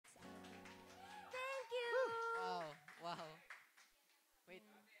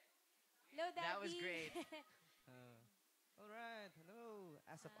Daddy. That was great. All right. Hello,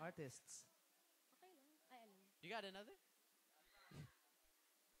 ASAP artists. Okay lang. Ay, alam. You got another?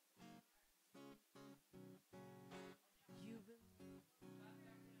 You will...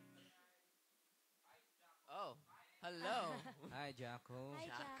 Oh, hello. Hi, Jacko. Hi,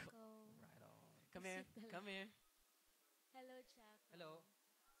 Jaco. Jaco. Right on. Come here. Come here. Hello, Jaco. Hello.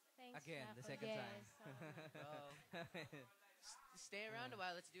 Thanks, Again, Jaco. the second yes. Oh. Stay around a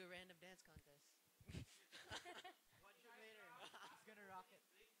while. Let's do a random dance contest. Watch you later. It's gonna rock it.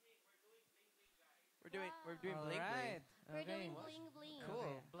 We're doing All bling right. bling. We're Okay. doing bling bling.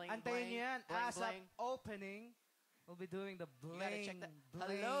 Cool. Bling Antayin bling. niyo yan. Bling ASAP bling. opening. We'll be doing the You gotta check bling. that.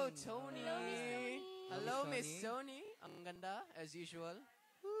 Bling. Hello, Tony. Hello, Miss Tony. Hello, Miss Miss Tony. Tony. Ang ganda, as usual.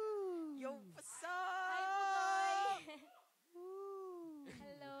 Yo, what's Hi, up? Bugoy.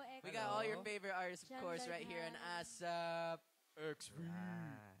 Hello, Echo. We got all your favorite artists, of John course, right here on Gargano. ASAP.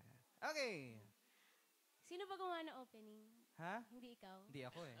 Right. Okay. Sino ba gumawa ng opening? Ha? Hindi ikaw? Hindi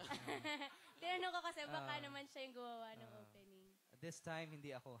ako eh. Tinanong ko kasi baka naman siya yung gumawa ng opening. This time, hindi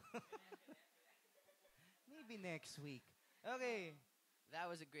ako. Maybe next week. Okay. That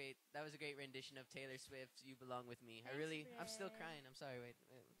was a great rendition of Taylor Swift's "You Belong with Me." Thanks, I'm still Bret. crying. I'm sorry. Wait.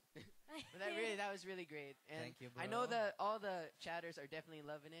 But that was really great. And Thank you, I bro. know that all the chatters are definitely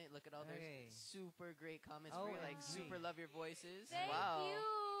loving it. Look at all Okay. their super great comments. Oh, Really, like OMG. super love your voices. Thank Wow. you!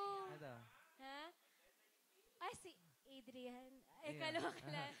 Ano? Ha? Ay, si Adrian. Ay, Ayan. kalawa ka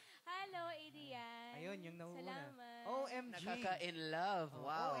lang. Hello, Adrian. Ayun, yung nauuna. Salamat. OMG. Nakaka-in love.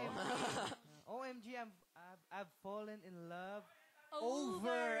 Wow. OMG, I've fallen in love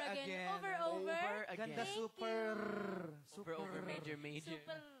Over again. Over. Over again. Ganda Thank super. Over major.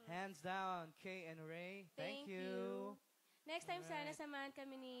 Super. Hands down, Kay and Ray. Thank you. Next time, sana Alright. samahan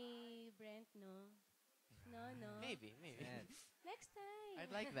kami ni Brent, no? No. Maybe. Yes. Next time.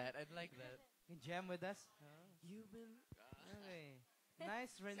 I'd like that. You can jam with us. You will. Okay.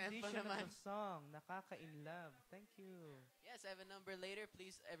 Nice rendition of the song. Nakaka-in love. Thank you. Yes, I have a number later.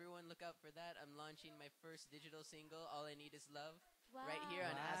 Please, everyone, look out for that. I'm launching my first digital single, "All I Need Is Love," Wow. right here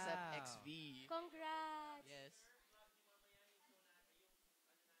on Wow. ASAP XV. Congrats. Yes.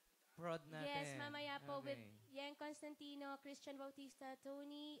 Prod natin. Yes, mamaya po with Okay. Yang Constantino, Christian Bautista,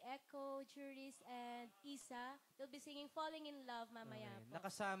 Tony, Echo, Juris, and Isa. They'll be singing Falling in Love mamaya Okay. po.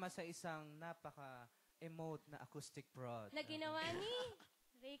 Nakasama sa isang napaka-emote na acoustic prod. Na ginawa ni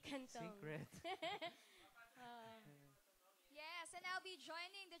Rey Cantong. Secret. Yes, and I'll be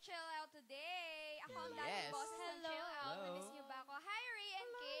joining the Chill Out today. Ako ang Yes. dating bosses ng Hello. Chill Out. Hello. Na-miss niyo ba ako? Hi, Ray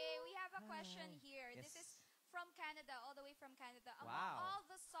and Kay. We have a question here. Yes. This is from Canada, all the way from Canada. Among Wow. all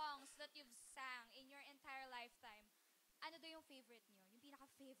the songs that you've sang in your entire lifetime, ano daw yung favorite niyo? Yung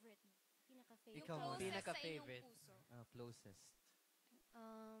pinaka-favorite niyo? Pinaka-favorite. Yung Ikaw mo. closest sa Pinaka-favorite. inyong puso. Closest.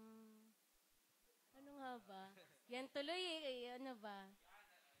 Ano nga ba? Yan tuloy eh. Ano ba?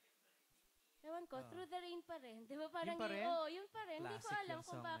 Ewan ko, Through the Rain pa rin. Di ba parang Yun pa rin? Oo, yun pa rin. Hindi ko Classic alam yung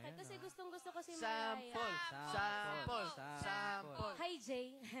kung song na bakit. yun, Kasi ah. gustong-gusto ko si Sample. Mariah. Sample. Sample. Hi, Jay.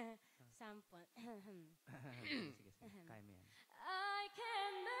 Sample. Sige. Kaya mo yan. I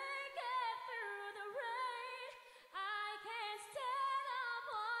can make it through the rain. I can stand up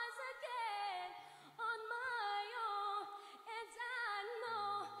once again on my own. And I know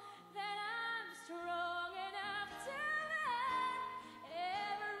that I'm strong enough to bear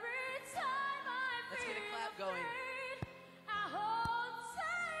every time I Let's get a feel clap going. afraid. I hold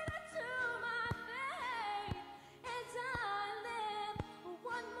tight to my faith. And I live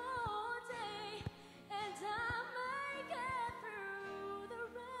one more day. And I make it through the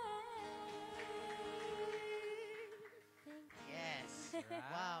rain. Thank you. Yes. Right.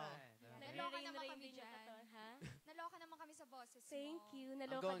 Wow. Naloka naman Nagre-rain kami din yung dyan. katawan, ha? Naloka naman kami sa boses mo. Thank you. I'm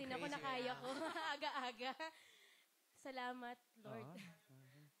Naloka going din ako crazy na kaya right ko. Aga-aga. Salamat, Lord.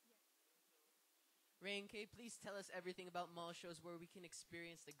 Ray and Kay, please tell us everything about mall shows where we can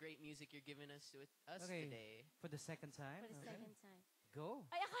experience the great music you're giving us Okay. today. For the second time? For the Okay. second time. Go.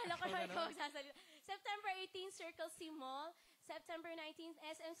 Ay, akala ko Ikaw na na ikaw naman. magsasalita. September 18, Circle C Mall. September 19,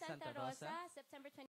 SM Santa Santa Rosa. Rosa. September 20